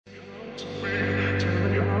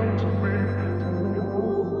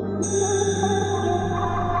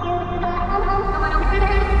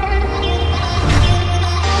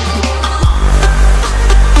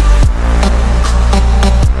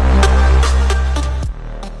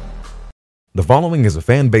The following is a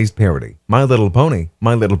fan-based parody. My Little Pony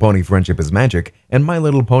Friendship is Magic, and My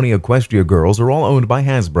Little Pony Equestria Girls are all owned by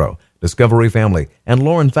Hasbro, Discovery Family, and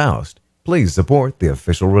Lauren Faust. Please support the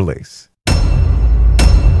official release.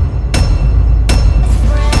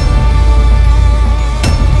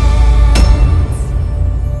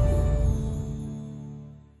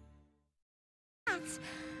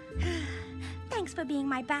 Thanks for being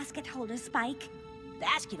my basket holder, Spike.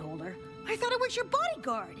 Basket holder? I thought I was your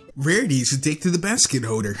bodyguard. Rarity's to take to the basket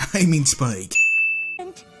holder. I mean Spike.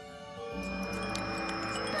 And... Spike!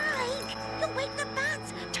 You'll wake the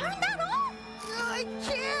bats! Turn that off! I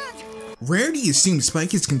can't! Rarity assumes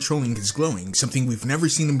Spike is controlling his glowing, something we've never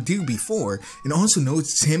seen him do before, and also knows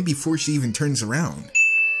it's him before she even turns around.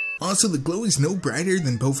 Also, the glow is no brighter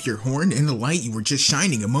than both your horn and the light you were just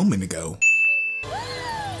shining a moment ago.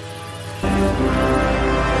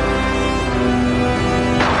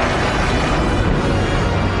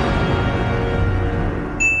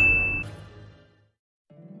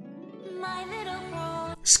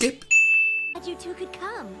 Skip. Glad you two could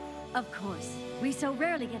come. Of course. We so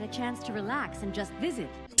rarely get a chance to relax and just visit.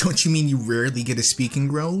 Don't you mean you rarely get a speaking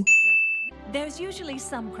role? There's usually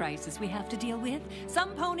some crisis we have to deal with.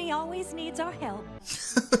 Some pony always needs our help.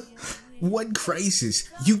 What crisis?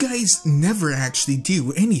 You guys never actually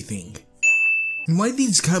do anything. And why do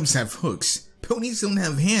these cubs have hooks? Ponies don't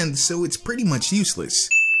have hands, so it's pretty much useless.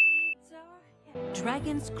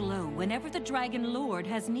 Dragons glow whenever the Dragon Lord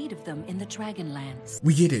has need of them in the Dragonlands.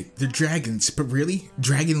 We get it, they're dragons, but really?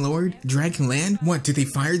 Dragon Lord? Dragonland? What, did they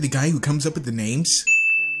fire the guy who comes up with the names?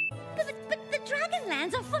 But the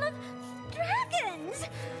Dragonlands are full of dragons!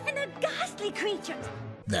 And they're ghastly creatures!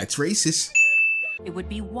 That's racist. It would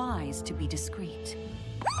be wise to be discreet.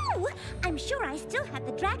 Ooh! I'm sure I still have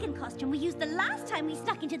the dragon costume we used the last time we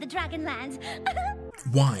snuck into the Dragonlands.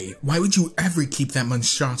 Why? Why would you ever keep that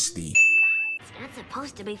monstrosity? It's not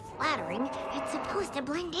supposed to be flattering. It's supposed to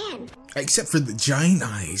blend in. Except for the giant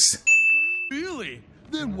eyes. Really?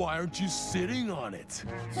 Then why aren't you sitting on it?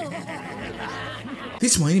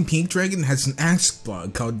 This white and pink dragon has an Ask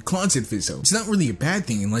blog called Closet Fizzo. It's not really a bad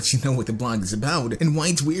thing unless you know what the blog is about, and why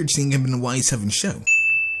it's weird seeing him in a Y7 show.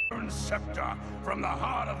 Scepter from the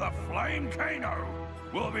heart of the Flame Kano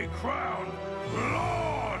will be crowned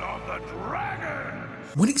Lord of the Dragons.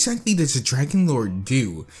 What exactly does a Dragon Lord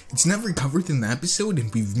do? It's never covered in the episode,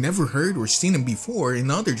 and we've never heard or seen him before in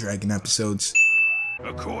other dragon episodes.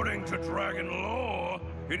 According to dragon lore,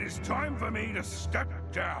 it is time for me to step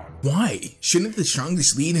down. Why? Shouldn't the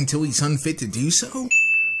strongest lead until he's unfit to do so?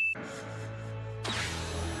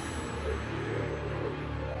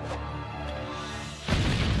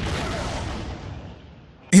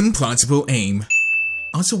 Implausible aim.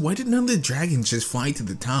 Also, why did none of the dragons just fly to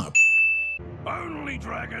the top? Only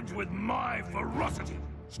dragons with my ferocity,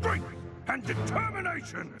 strength, and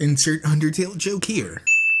determination. Insert Undertale joke here.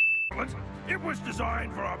 It was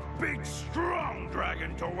designed for a big, strong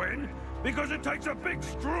dragon to win, because it takes a big,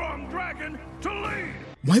 strong dragon to lead.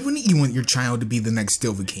 Why wouldn't you want your child to be the next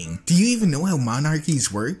Dovahkiin? Do you even know how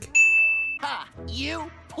monarchies work? Ha! You?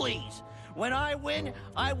 Please. When I win,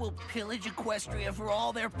 I will pillage Equestria for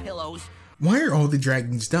all their pillows. Why are all the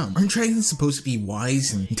dragons dumb? Aren't dragons supposed to be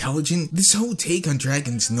wise and intelligent? This whole take on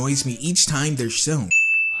dragons annoys me each time they're shown.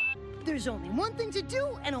 There's only one thing to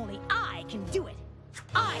do, and only I can do it.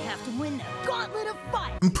 I have to win the Gauntlet of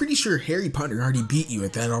Fire. I'm pretty sure Harry Potter already beat you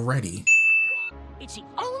at that already. It's the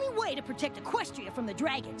only way to protect Equestria from the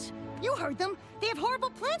dragons. You heard them. They have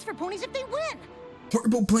horrible plans for ponies if they win.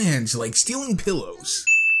 Horrible plans like stealing pillows.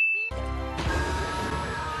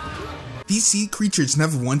 These sea creatures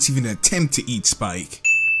never once even attempt to eat Spike.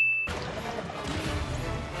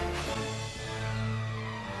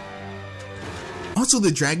 Also,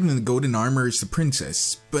 the dragon in the golden armor is the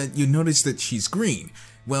princess, but you notice that she's green.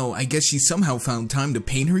 Well, I guess she somehow found time to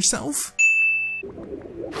paint herself?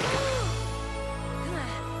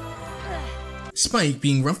 Spike,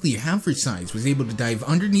 being roughly half her size, was able to dive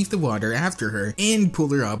underneath the water after her and pull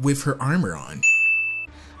her up with her armor on.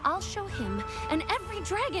 I'll show him and every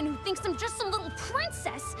dragon who thinks I'm just some little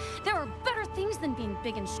princess. There are better things than being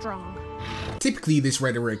big and strong. Typically, this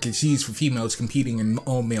rhetoric is used for females competing in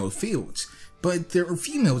all-male fields, but there are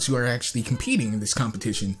females who are actually competing in this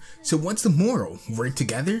competition. So what's the moral? Work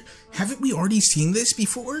together? Haven't we already seen this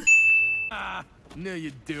before? Knew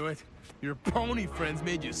you'd do it. Your pony friends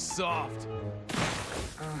made you soft.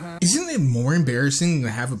 Isn't it more embarrassing to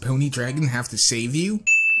have a pony dragon have to save you?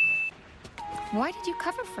 Why did you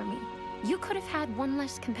cover for me? You could have had one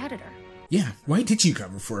less competitor. Yeah, why did you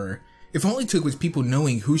cover for her? If all it took was people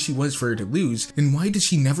knowing who she was for her to lose, then why did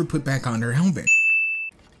she never put back on her helmet?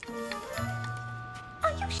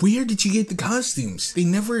 Where did you get the costumes? They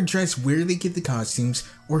never address where they get the costumes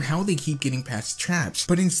or how they keep getting past traps,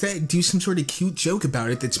 but instead do some sort of cute joke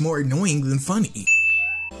about it that's more annoying than funny.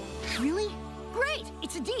 Really? Great!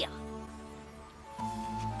 It's a deal!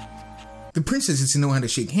 The princess doesn't know how to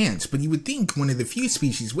shake hands, but you would think one of the few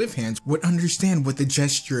species with hands would understand what the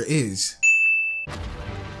gesture is.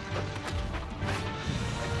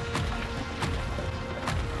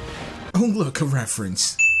 Oh look, a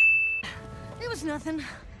reference. It was nothing.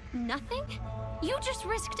 Nothing? You just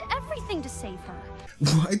risked everything to save her.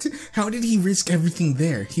 What? How did he risk everything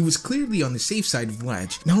there? He was clearly on the safe side of the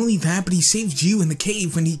ledge. Not only that, but he saved you in the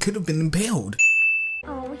cave when he could have been impaled.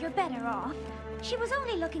 Oh, you're better off. She was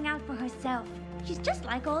only looking out for herself. She's just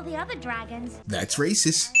like all the other dragons. That's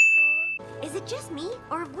racist. Is it just me,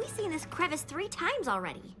 or have we seen this crevice 3 times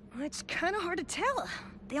already? It's kind of hard to tell.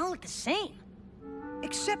 They all look the same.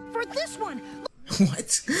 Except for this one.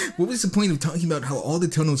 What? What was the point of talking about how all the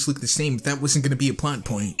tunnels look the same if that wasn't going to be a plot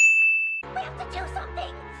point? We have to do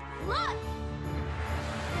something! Look!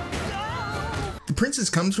 The princess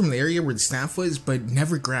comes from the area where the staff was, but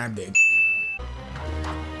never grabbed it.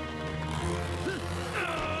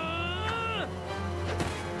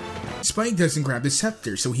 Spike doesn't grab the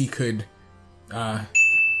scepter, so he could, He's gonna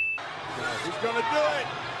do it!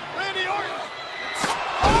 Randy Orton!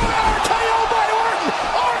 RKO by Orton!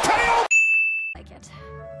 RKO! Like it.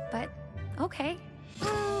 But, okay.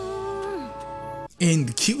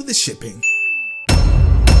 and cue the shipping.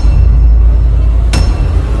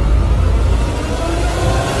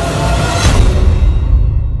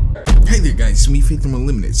 Hi there guys, it's me, Artem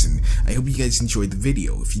Moliminous, and I hope you guys enjoyed the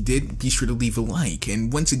video. If you did, be sure to leave a like,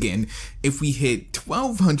 and once again, if we hit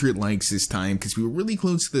 1,200 likes this time, because we were really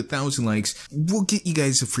close to the 1,000 likes, we'll get you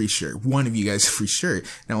guys a free shirt. One of you guys a free shirt.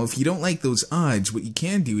 Now, if you don't like those odds, what you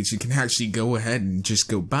can do is you can actually go ahead and just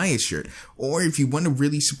go buy a shirt. Or if you want to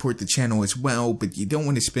really support the channel as well, but you don't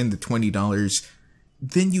want to spend the $20,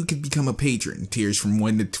 then you can become a patron. Tiers from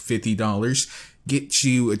 $1 to $50 get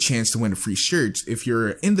you a chance to win a free shirt. If you're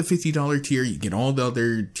in the $50 tier, you get all the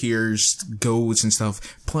other tiers, goals and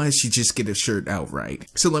stuff, plus you just get a shirt outright.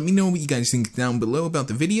 So let me know what you guys think down below about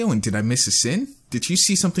the video, and did I miss a sin? Did you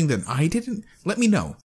see something that I didn't? Let me know.